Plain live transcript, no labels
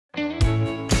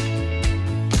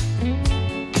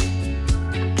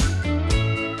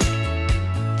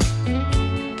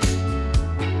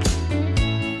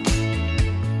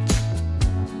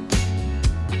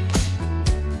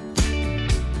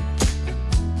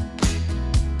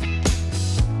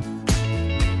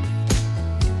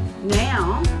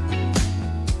now,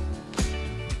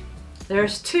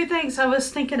 there's two things I was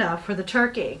thinking of for the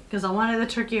turkey, because I wanted the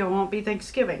turkey, it won't be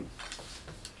Thanksgiving.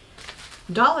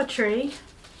 Dollar Tree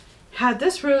had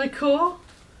this really cool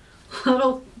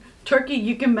little turkey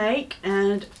you can make,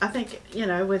 and I think, you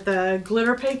know, with the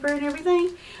glitter paper and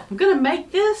everything. I'm gonna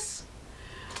make this,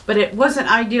 but it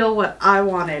wasn't ideal what I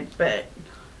wanted, but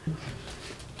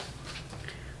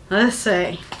let's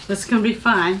see, this is gonna be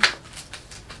fun.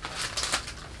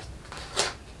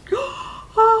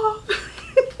 Oh.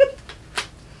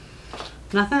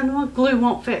 Nothing glue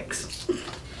won't fix. Is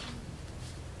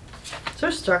there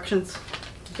instructions?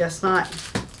 Guess not.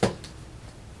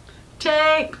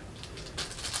 Tape.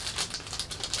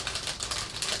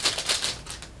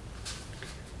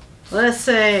 Let's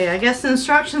see, I guess the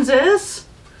instructions is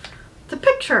the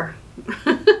picture.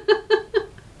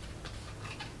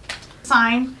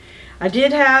 Sign. I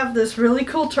did have this really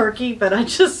cool turkey, but I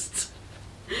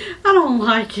don't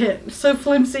like it. It's so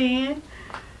flimsy.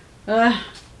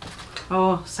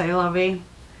 Oh, say la vie.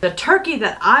 The turkey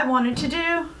that I wanted to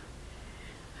do,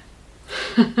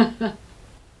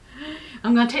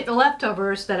 I'm going to take the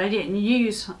leftovers that I didn't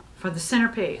use for the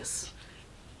centerpiece.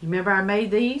 Remember I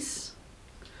made these?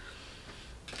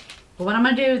 But what I'm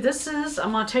going to do,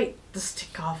 I'm going to take the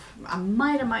stick off. I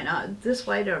might not. This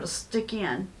way it'll stick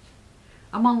in.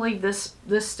 I'm going to leave this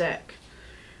stick.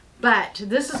 But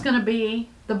this is going to be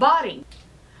the body.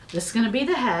 This is going to be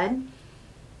the head.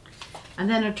 And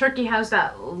then a turkey has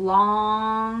that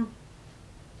long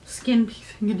skin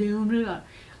piece.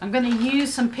 I'm going to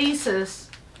use some pieces.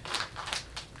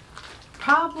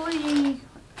 Probably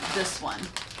this one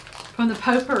from the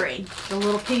potpourri. The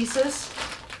little pieces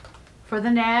for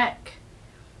the neck.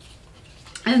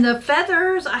 And the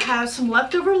feathers, I have some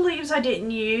leftover leaves I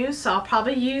didn't use, so I'll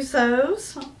probably use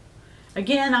those.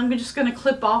 Again, I'm just going to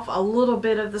clip off a little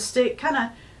bit of the stick, kind of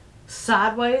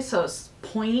sideways so it's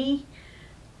pointy.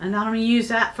 And then I'm going to use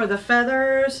that for the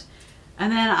feathers.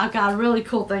 And then I've got a really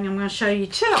cool thing I'm going to show you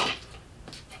too.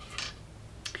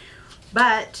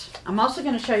 But I'm also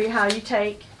going to show you how you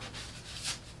take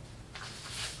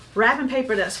wrapping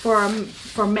paper that's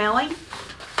for mailing.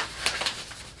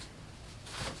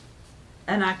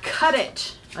 And I cut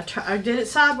it. I did it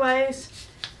sideways.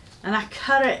 And I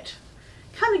cut it.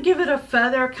 Kind of give it a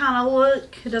feather kind of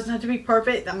look. It doesn't have to be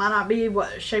perfect. That might not be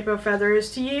what shape a feather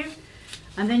is to you.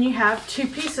 And then you have two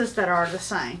pieces that are the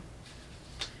same.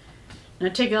 Now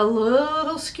take a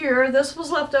little skewer. This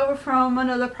was left over from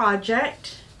another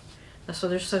project. That's why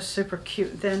they're so super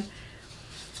cute then.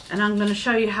 And I'm going to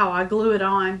show you how I glue it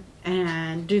on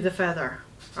and do the feather.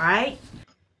 Right?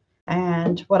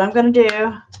 And what I'm going to do,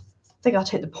 I think I'll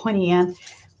take the pointy end.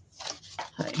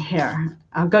 Right here.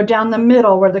 I'll go down the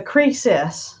middle where the crease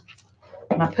is.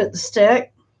 And I put the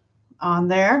stick on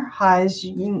there, high as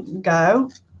you can go.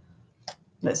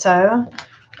 But so,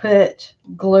 put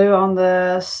glue on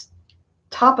the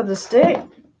top of the stick,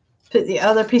 put the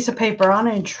other piece of paper on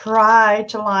and try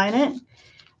to line it,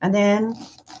 and then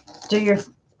do your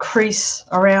crease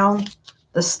around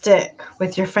the stick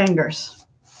with your fingers.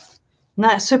 Isn't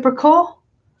that super cool?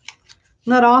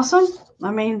 Isn't that awesome? I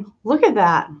mean, look at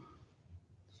that.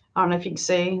 I don't know if you can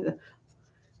see.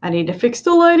 I need to fix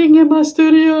the lighting in my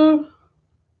studio.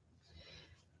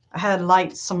 I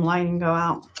had some lighting go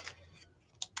out.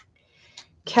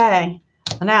 Okay,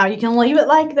 now you can leave it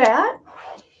like that.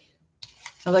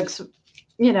 It looks,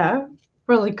 you know,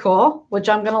 really cool, which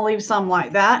I'm going to leave some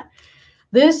like that.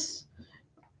 This,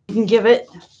 you can give it,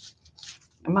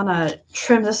 I'm going to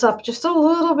trim this up just a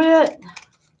little bit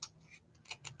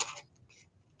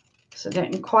so it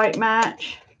didn't quite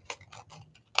match.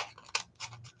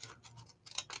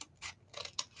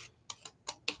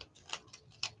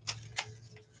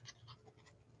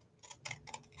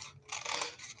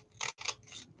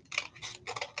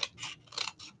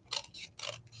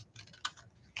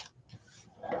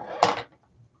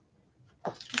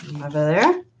 Over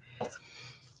there.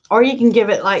 Or you can give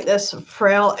it like this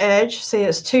frail edge. See,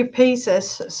 it's two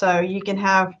pieces, so you can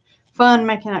have fun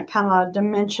making it kind of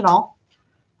dimensional.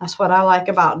 That's what I like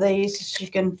about these, is you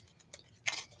can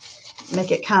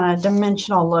make it kind of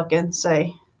dimensional looking,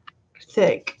 say,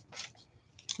 thick.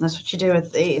 And that's what you do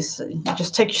with these. So you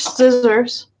just take your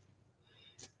scissors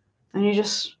and you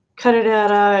just cut it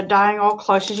at a diagonal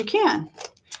close as you can.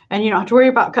 And you don't have to worry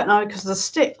about cutting on it because the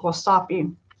stick will stop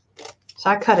you. So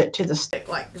I cut it to the stick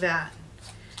like that,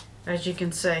 as you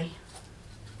can see.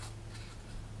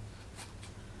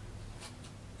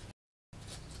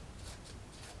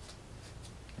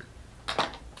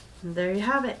 And there you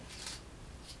have it.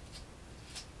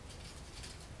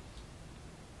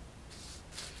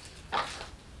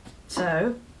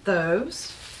 So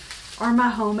those are my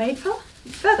homemade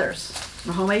feathers.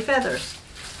 My homemade feathers.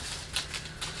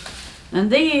 And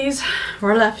these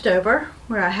were left over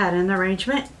where I had an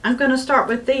arrangement. I'm going to start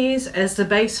with these as the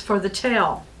base for the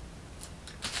tail.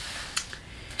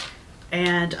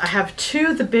 And I have two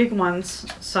of the big ones,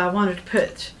 so I wanted to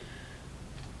put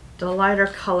the lighter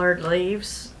colored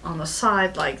leaves on the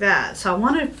side like that. So I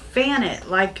want to fan it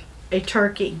like a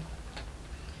turkey.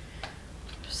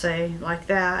 Say like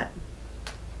that.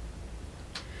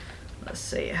 Let's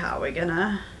see how we're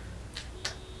gonna,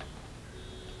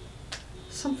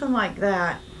 something like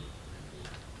that.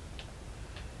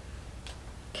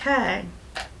 Okay.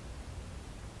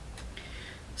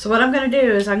 So what I'm gonna do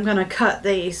is I'm gonna cut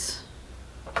these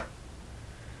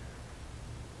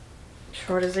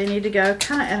short as they need to go,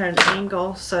 kind of at an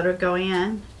angle so it'll go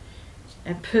in,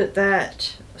 and put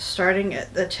that starting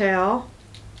at the tail.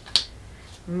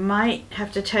 Might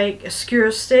have to take a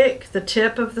skewer stick, the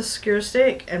tip of the skewer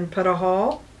stick, and put a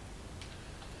hole.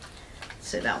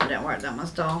 See, that one didn't work, that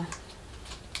one's dull.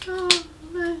 Oh,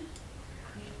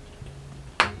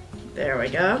 there we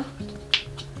go.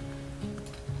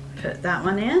 Put that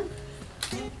one in.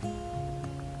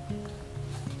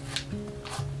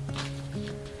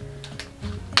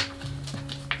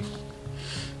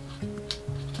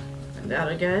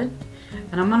 That'll good.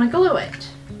 And I'm gonna glue it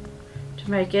to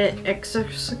make it extra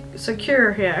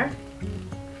secure here.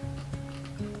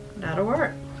 That'll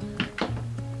work. I'm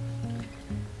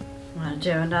gonna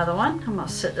do another one. I'm gonna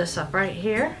set this up right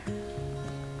here.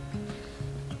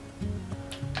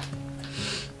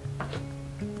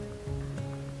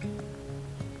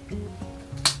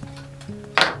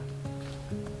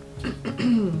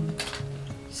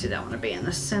 See, that one will be in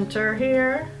the center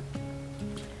here.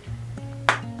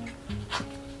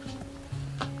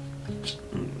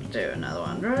 Do another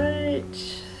one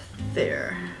right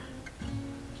there.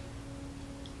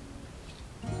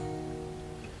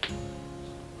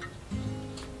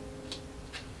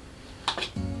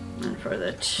 And for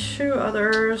the two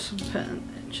others, I'm putting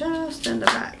it just in the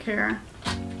back here.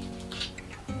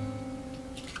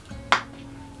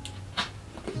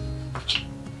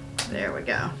 There we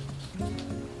go.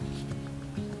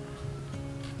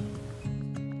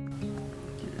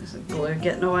 There's some glue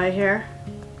getting away here.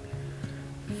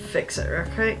 Fix it real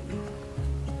quick.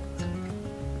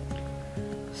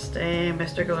 Stay,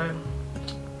 Mr. Glue.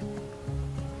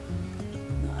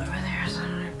 Not over there, so I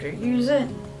don't have to use it.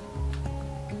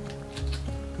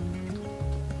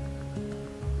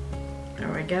 There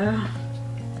we go.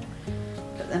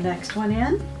 Put the next one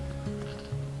in.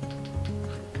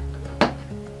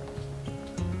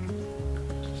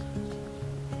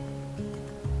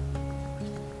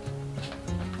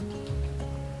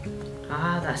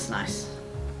 Ah, that's nice.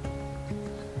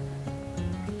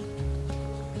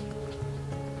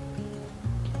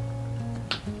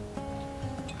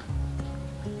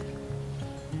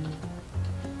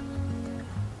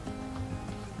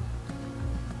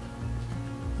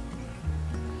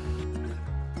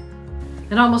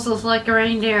 It almost looks like a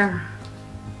reindeer.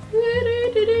 Give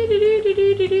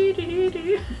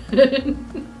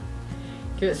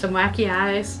it some wacky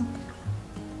eyes.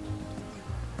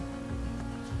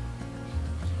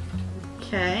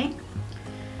 Okay.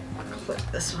 Clip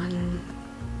this one.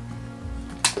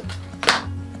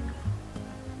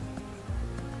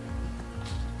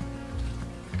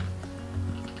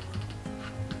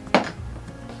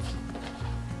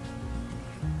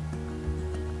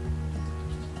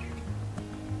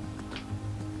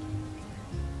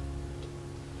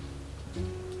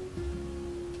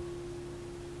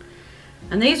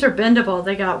 And these are bendable.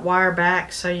 They got wire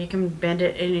back, so you can bend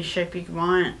it any shape you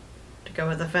want to go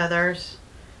with the feathers.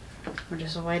 We're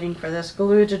just waiting for this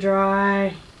glue to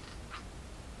dry.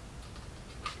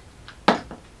 Go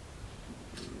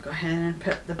ahead and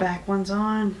put the back ones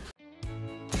on.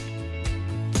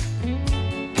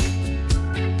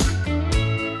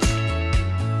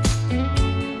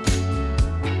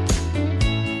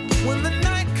 When the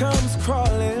night comes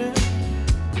crawling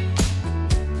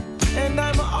and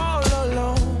I'm all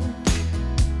alone,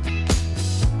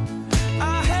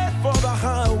 I head for the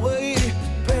highway,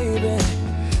 baby,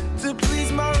 to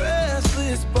please my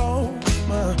restless bones,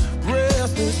 my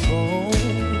restless bones,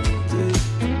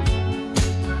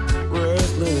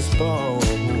 restless bones.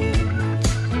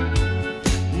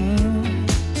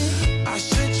 I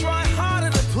should try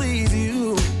harder to please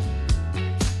you.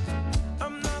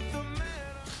 I'm not the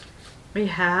man. We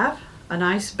have a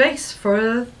nice base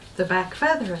for the back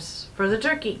feathers for the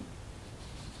turkey.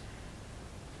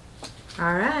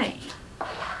 All right.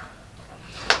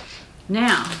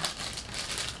 Now,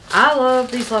 I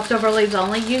love these leftover leaves. I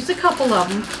only used a couple of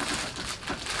them.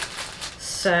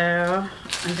 So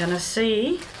I'm gonna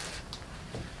see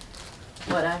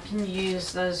what I can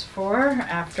use those for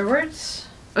afterwards.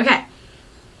 Okay.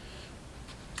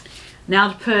 Now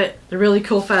to put the really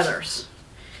cool feathers.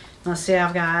 Let's see,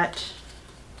 I've got,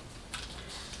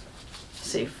 let's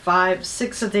see, 5,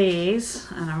 6 of these,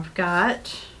 and I've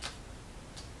got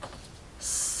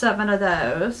 7 of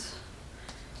those.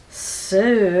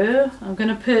 So I'm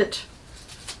gonna put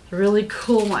the really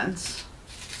cool ones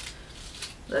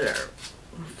that are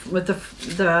with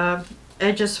the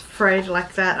edges frayed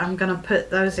like that. I'm gonna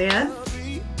put those in.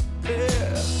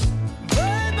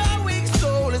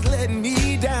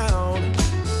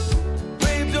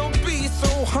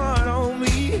 Hard on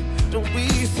me, don't be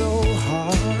so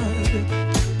hard.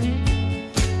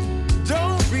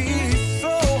 Don't be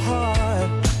so hard.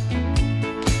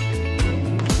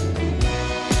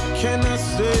 Can I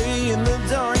stay in the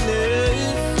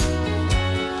darkness?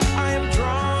 I am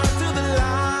drawn to the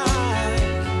light.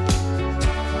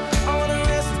 I wanna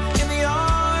rest in the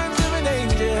arms of an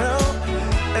angel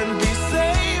and be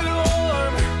safe and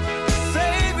warm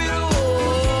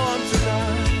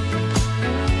tonight.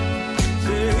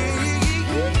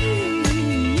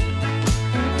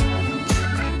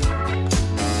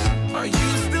 Are you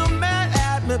still mad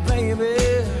at me, baby?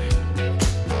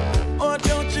 Or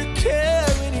don't you care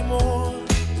anymore?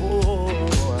 Oh,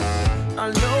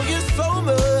 I know you're so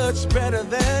much better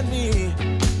than me,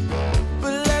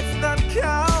 but let's not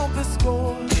count the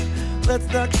score. Let's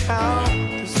not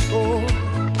count the score.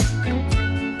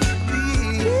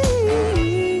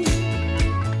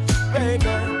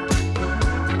 Baby,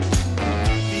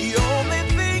 the only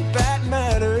thing that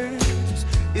matters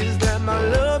is that my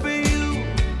love for you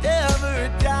never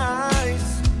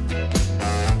dies.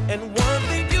 And one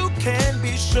thing you can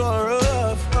be sure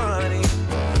of, honey,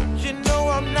 you know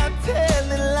I'm not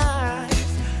telling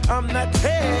lies. I'm not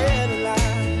telling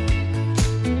lies.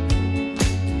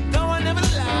 No, I never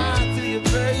lied to you,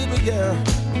 baby girl.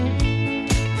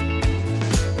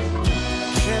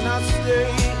 Can I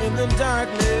stay in the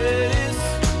darkness?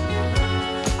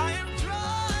 I am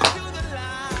drawn to the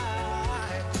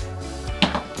light.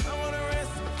 I wanna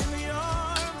rest in the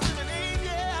arms of an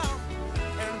angel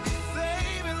and be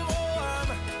safe and warm.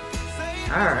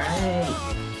 All right.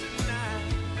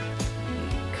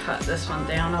 Cut this one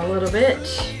down a little bit.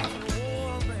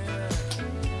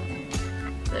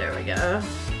 There we go.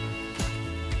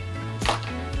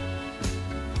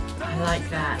 I like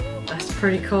that. That's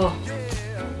pretty cool.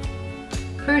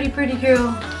 Pretty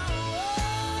cool.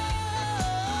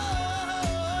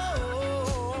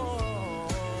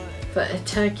 For a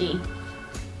turkey.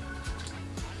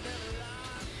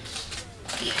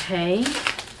 Okay.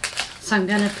 So I'm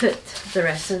gonna put the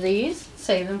rest of these,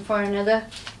 save them for another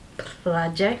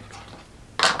project.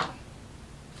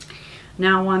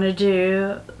 Now I want to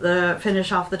do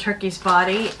finish off the turkey's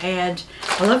body, and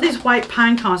I love these white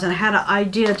pine cones, and I had an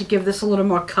idea to give this a little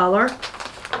more color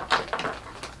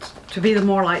to be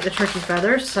more like the turkey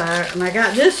feathers. So, and I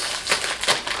got this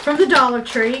from the Dollar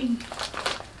Tree,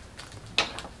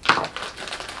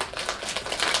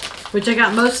 which I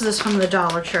got most of this from the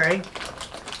Dollar Tree.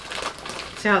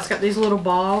 See how it's got these little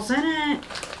balls in it?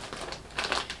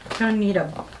 Gonna need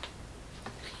a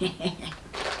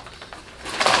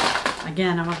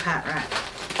again, I'm a pat rat.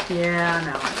 Yeah, I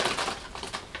know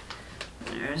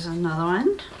it. There's another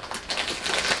one.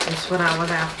 That's what I was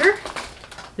after.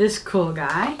 This cool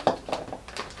guy.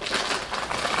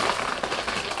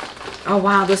 Oh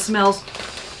wow, this smells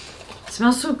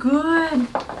so good.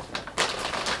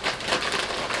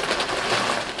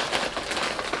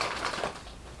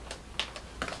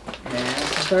 There's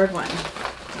the third one.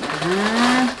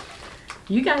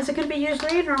 You guys are going to be used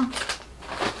later on.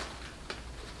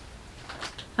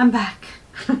 I'm back.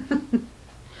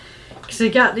 Because I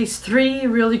got these 3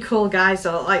 really cool guys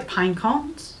that look like pine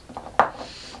cones. Oh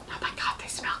my god, they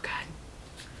smell good.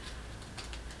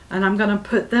 And I'm going to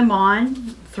put them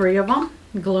on, 3 of them,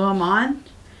 glue them on.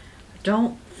 I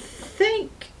don't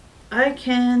think I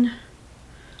can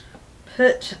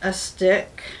put a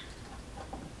stick,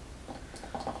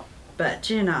 but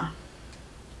you know.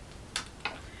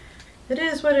 It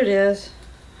is what it is.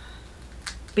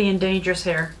 Being dangerous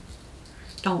here.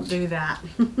 Don't do that.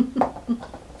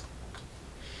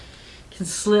 Can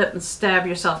slip and stab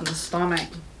yourself in the stomach.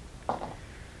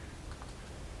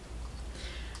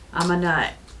 I'm a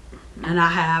nut. And I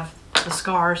have the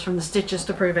scars from the stitches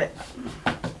to prove it.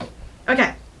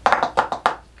 Okay.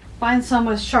 Find some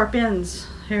with sharp ends.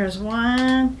 Here's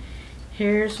one.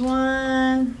 Here's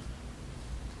one.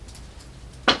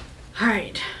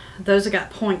 Alright. Those have got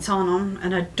points on them,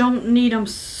 and I don't need them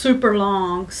super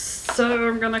long, so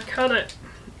I'm gonna cut it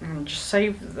and just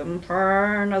save them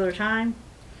for another time.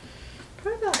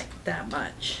 Probably like that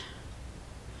much.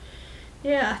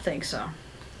 Yeah, I think so.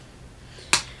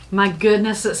 My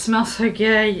goodness, it smells so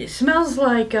good. It smells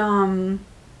like, I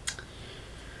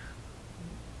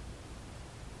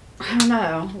don't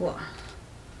know,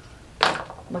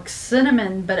 like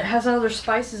cinnamon, but it has other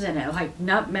spices in it, like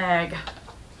nutmeg.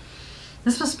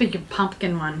 This must be a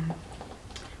pumpkin one,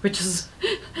 which is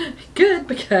good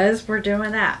because we're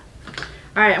doing that.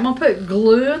 Alright, I'm going to put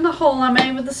glue in the hole I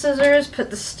made with the scissors, put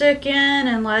the stick in,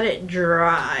 and let it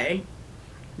dry.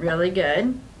 Really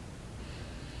good.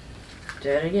 Do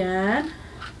it again.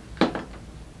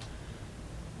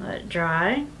 Let it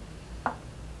dry.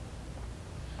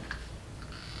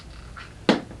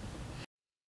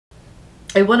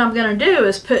 And what I'm going to do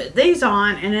is put these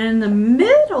on, and in the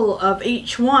middle of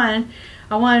each one,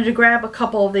 I wanted to grab a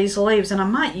couple of these leaves, and I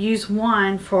might use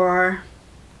one for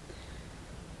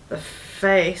the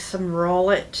face and roll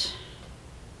it.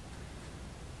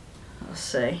 Let's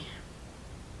see.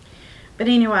 But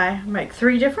anyway, make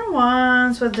 3 different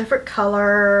ones with different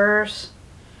colors.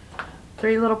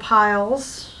 3 little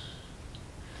piles.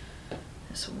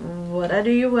 That's what I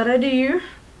do, what I do.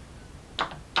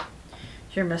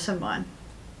 You're missing one.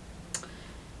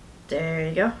 There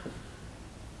you go.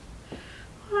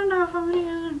 I don't know if I'm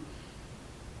gonna.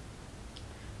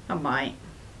 I might.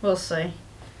 We'll see.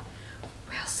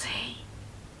 We'll see.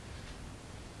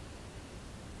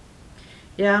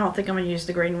 Yeah, I don't think I'm gonna use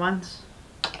the green ones.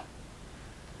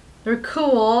 They're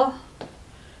cool,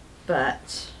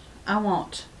 but I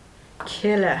want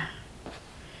killer.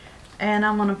 And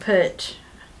I'm gonna put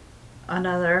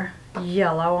another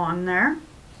yellow on there.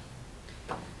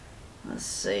 Let's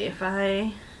see if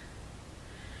I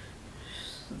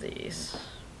these.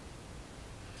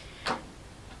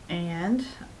 And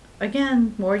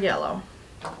again, more yellow.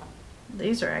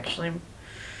 These are actually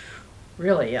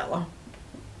really yellow.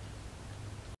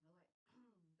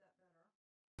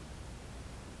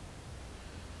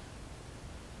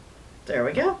 There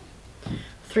we go.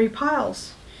 3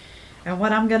 piles. And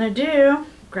what I'm going to do,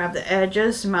 grab the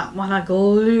edges. You might want to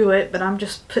glue it, but I'm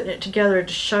just putting it together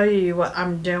to show you what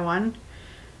I'm doing.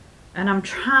 And I'm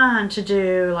trying to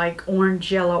do like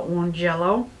orange,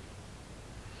 yellow.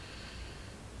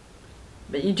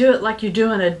 But you do it like you're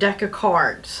doing a deck of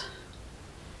cards.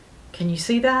 Can you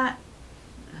see that?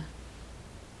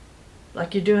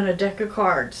 Like you're doing a deck of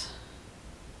cards.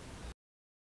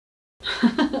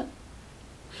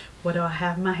 What do I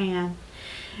have in my hand?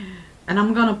 And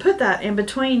I'm going to put that in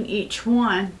between each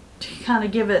one to kind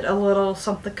of give it a little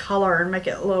something color and make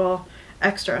it a little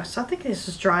extra. So I think this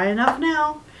is dry enough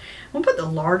now. I'm going to put the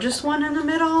largest one in the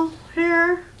middle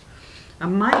here. I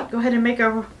might go ahead and make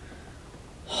a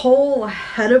hole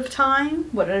ahead of time.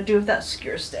 What did I do with that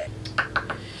skewer stick?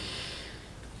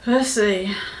 Let's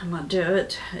see. I'm going to do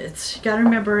it. You got to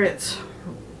remember it's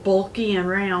bulky and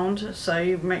round, so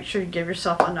you make sure you give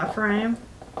yourself enough room.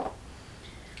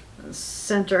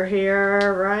 Center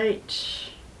here, right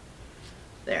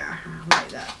there. Make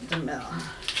that the middle.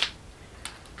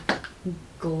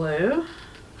 Glue.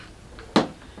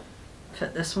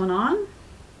 Put this one on.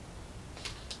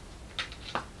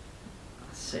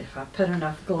 Let's see if I put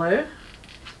enough glue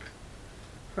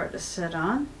for it to sit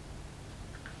on.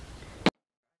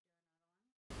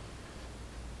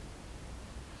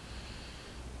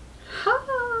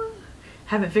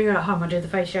 Haven't figured out how I'm gonna do the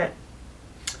face yet.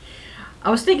 I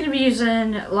was thinking of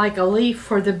using like a leaf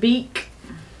for the beak,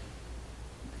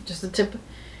 just the tip,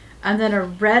 and then a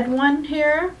red one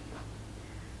here.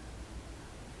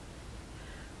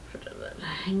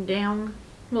 Hang down.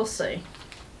 We'll see.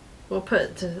 We'll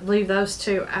leave those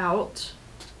 2 out,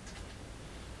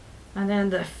 and then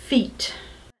the feet.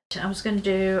 I was going to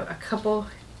do a couple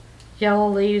yellow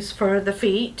leaves for the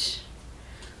feet,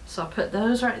 so I'll put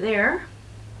those right there.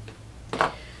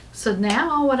 So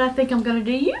now what I think I'm going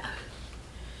to do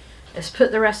is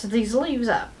put the rest of these leaves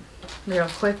up real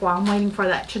quick while I'm waiting for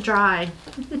that to dry.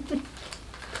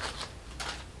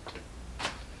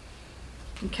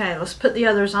 Okay, let's put the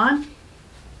others on.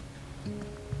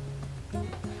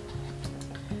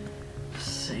 Let's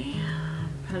see,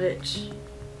 put it,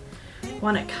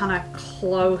 want it kind of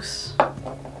close. All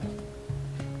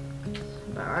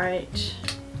right,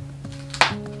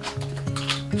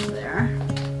 there.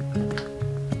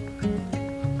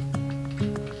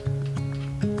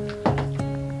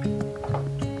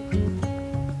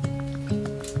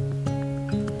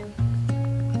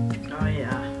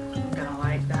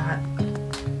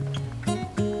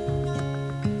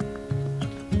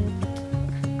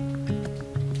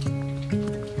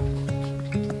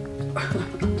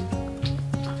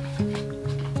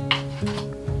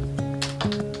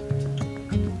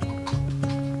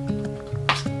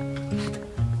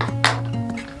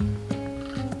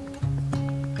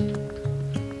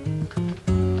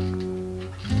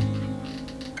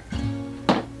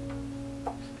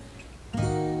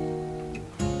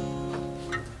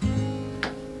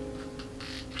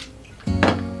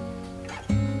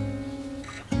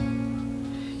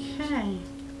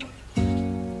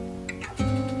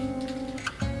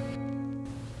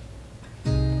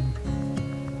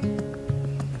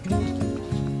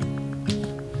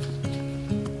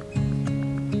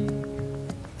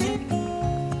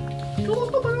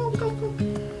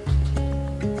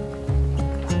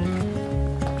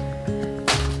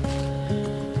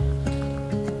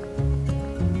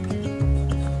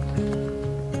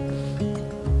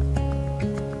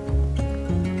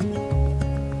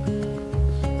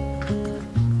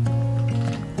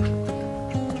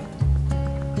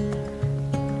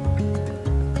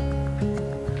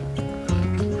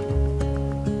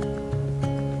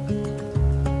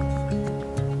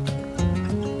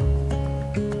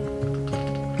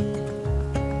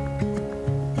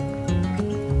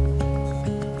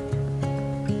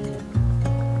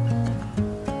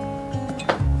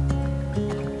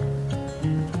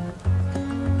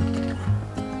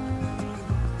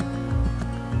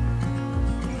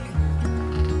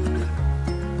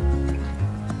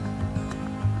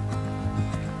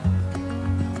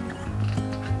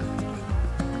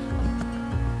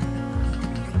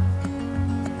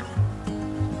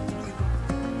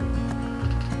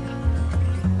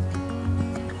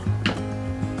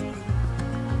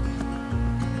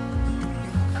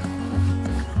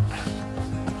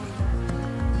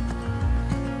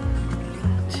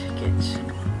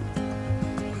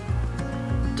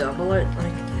 double it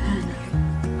like that.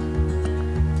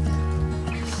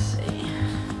 Let's see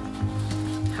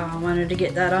how I wanted to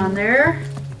get that on there.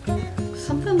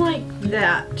 Something like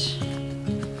that.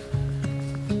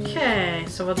 Okay,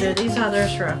 so we'll do these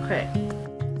others real quick.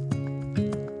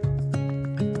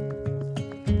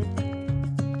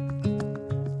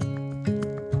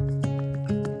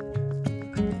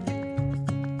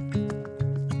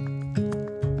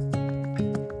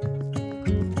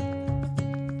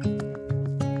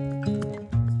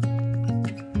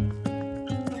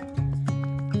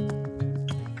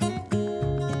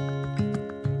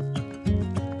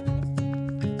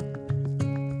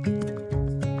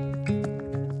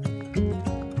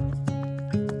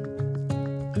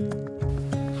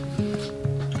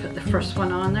 First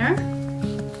one on there.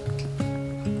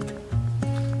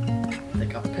 I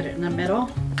think I'll put it in the middle.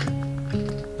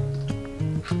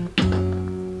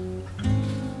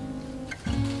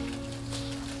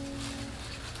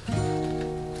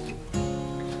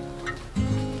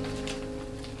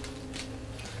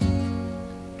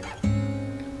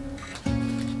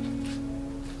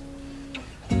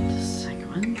 The second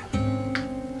one.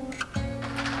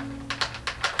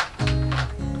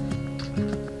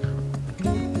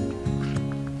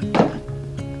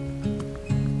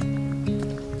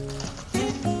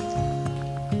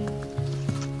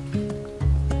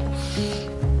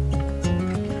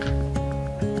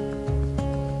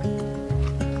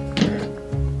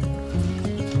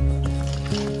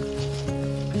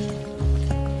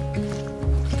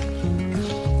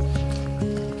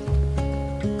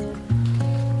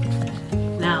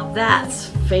 That's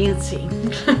fancy.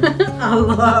 I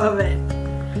love it.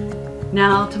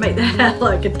 Now to make that head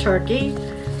like a turkey,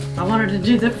 I wanted to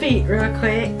do the feet real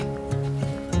quick.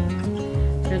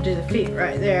 I'm gonna do the feet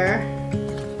right there.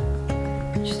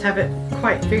 Just haven't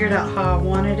quite figured out how I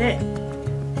wanted it.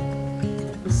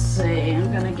 Let's see,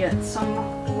 I'm gonna get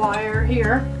some wire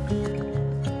here.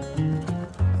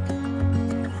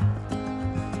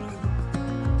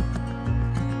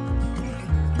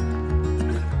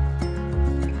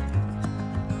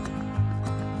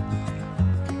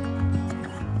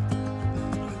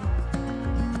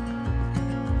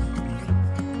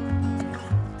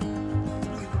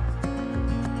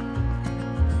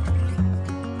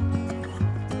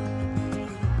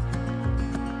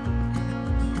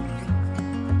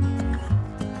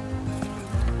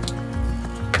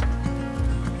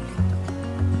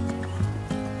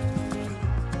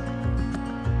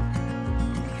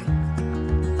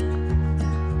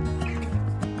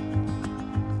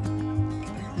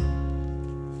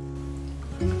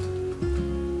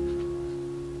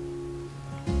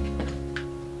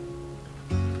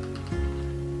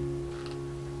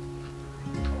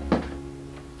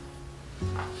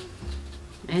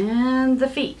 And the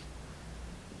feet.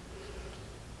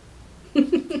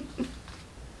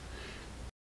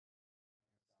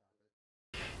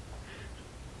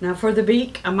 Now for the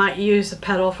beak, I might use a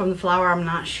petal from the flower, I'm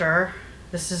not sure.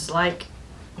 This is like,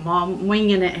 I'm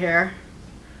winging it here.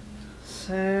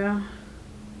 So,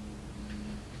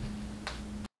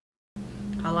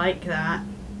 I like that.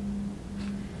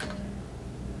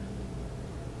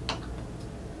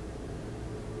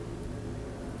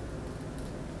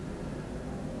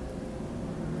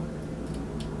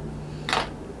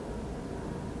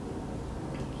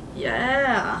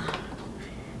 Yeah,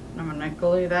 I'm gonna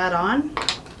glue that on.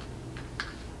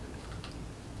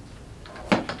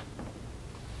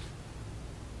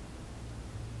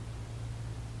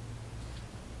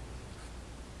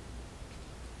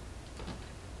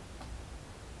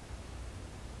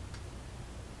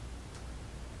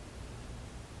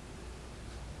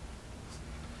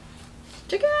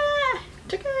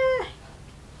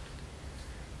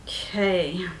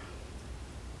 Okay.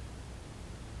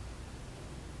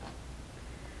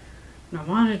 And I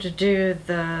wanted to do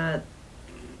the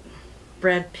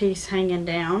bread piece hanging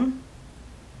down.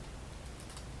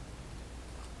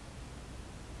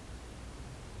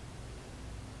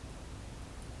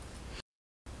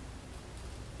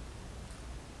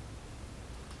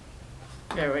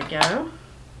 There we go.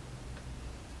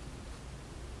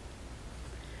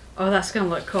 Oh, that's gonna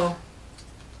look cool.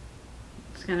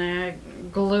 It's gonna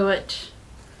glue it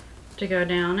to go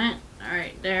down it. All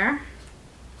right, there.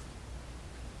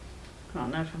 I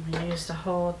don't know if I'm gonna use the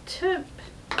whole tip.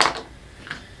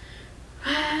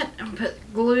 And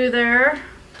put glue there.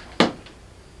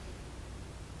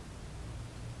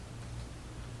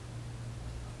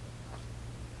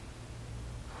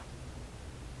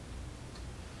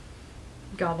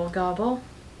 Gobble gobble.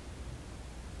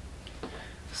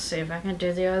 See if I can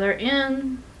do the other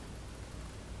end.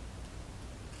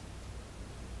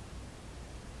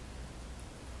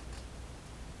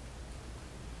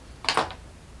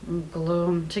 And glue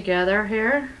them together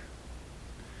here.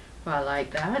 Well, I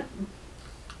like that.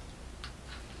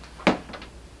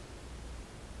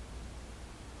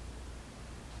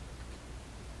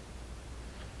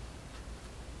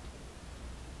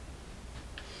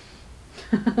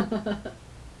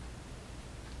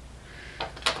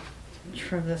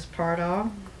 Trim this part off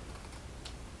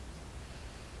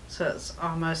so it's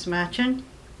almost matching.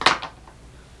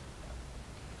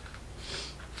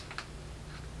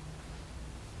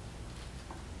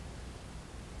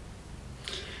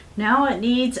 Now it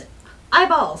needs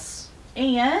eyeballs,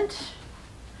 and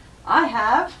I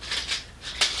have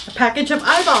a package of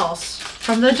eyeballs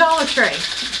from the Dollar Tree.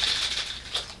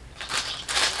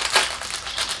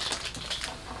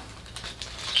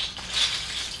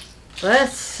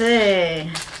 Let's see.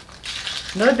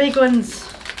 No big ones.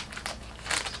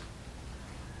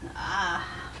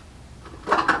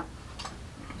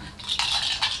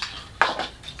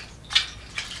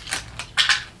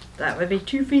 That would be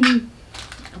too finny.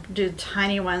 I'll do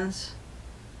tiny ones.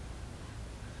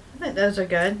 I think those are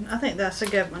good. I think that's a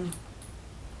good one.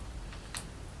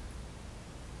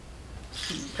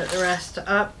 Put the rest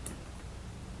up.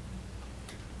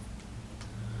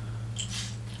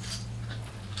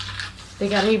 They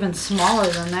got even smaller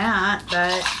than that,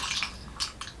 but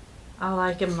I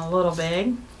like them a little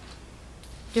big.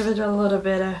 Give it a little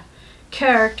bit of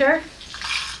character.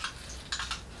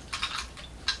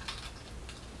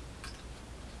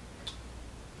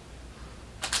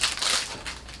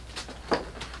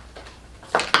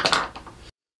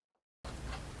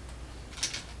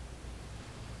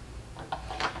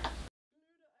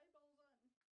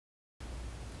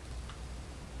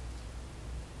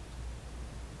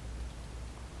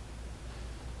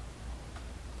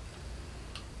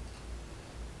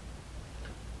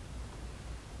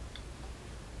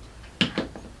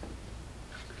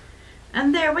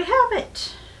 And there we have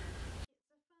it.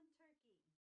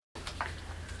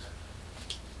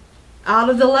 Out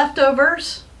of the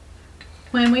leftovers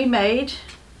when we made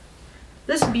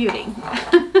this beauty.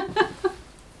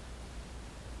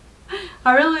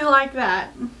 I really like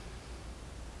that.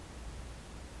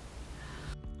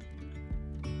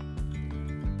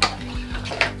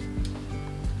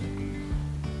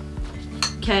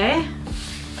 Okay,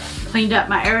 cleaned up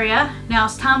my area. Now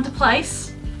it's time to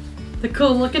place the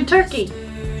cool looking turkey.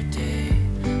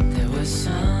 There was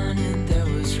sun and there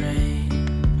was rain,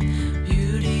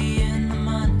 beauty in the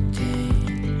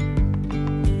mundane.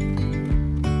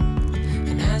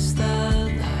 And as the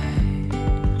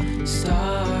light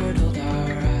startled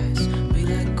our eyes, we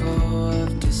let go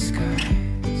of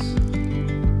disguise.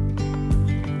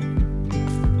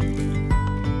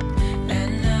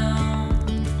 And now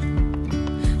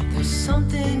there's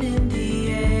something in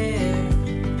the air,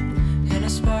 and a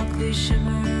sparkly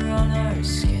shimmer on our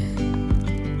skin,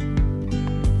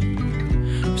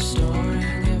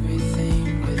 restoring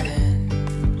everything within.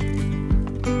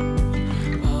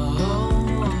 Oh,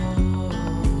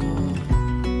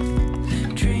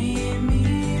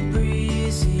 dreamy,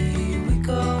 breezy we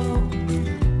go,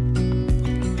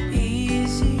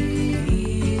 easy,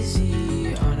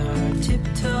 easy on our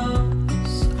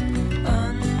tiptoes,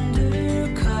 undercover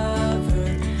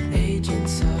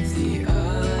agents of the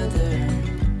other,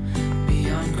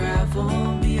 beyond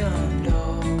gravel, beyond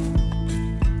all.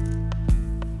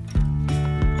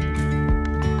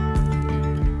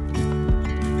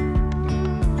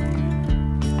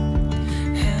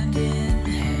 Hand in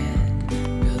hand,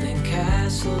 building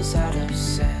castles out of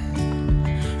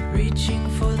sand, reaching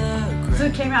for the So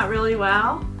it came out really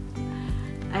well,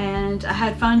 and I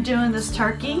had fun doing this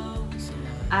turkey.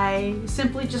 I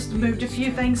simply just moved a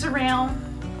few things around.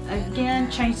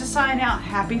 Again, changed the sign out,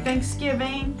 Happy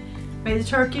Thanksgiving. Made the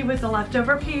turkey with the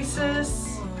leftover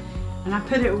pieces, and I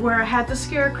put it where I had the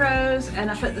scarecrows,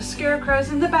 and I put the scarecrows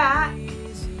in the back,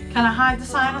 kind of hide the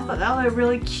sign. I thought that looked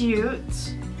really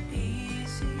cute.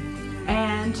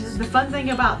 And the fun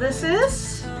thing about this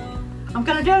is I'm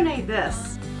going to donate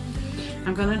this.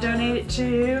 I'm going to donate it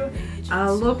to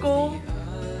a local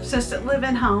assisted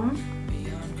living home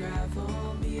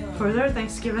for their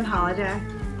Thanksgiving holiday.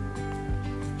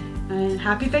 And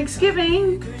happy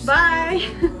Thanksgiving. Bye.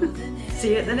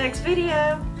 See you at the next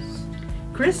video.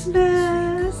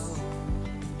 Christmas.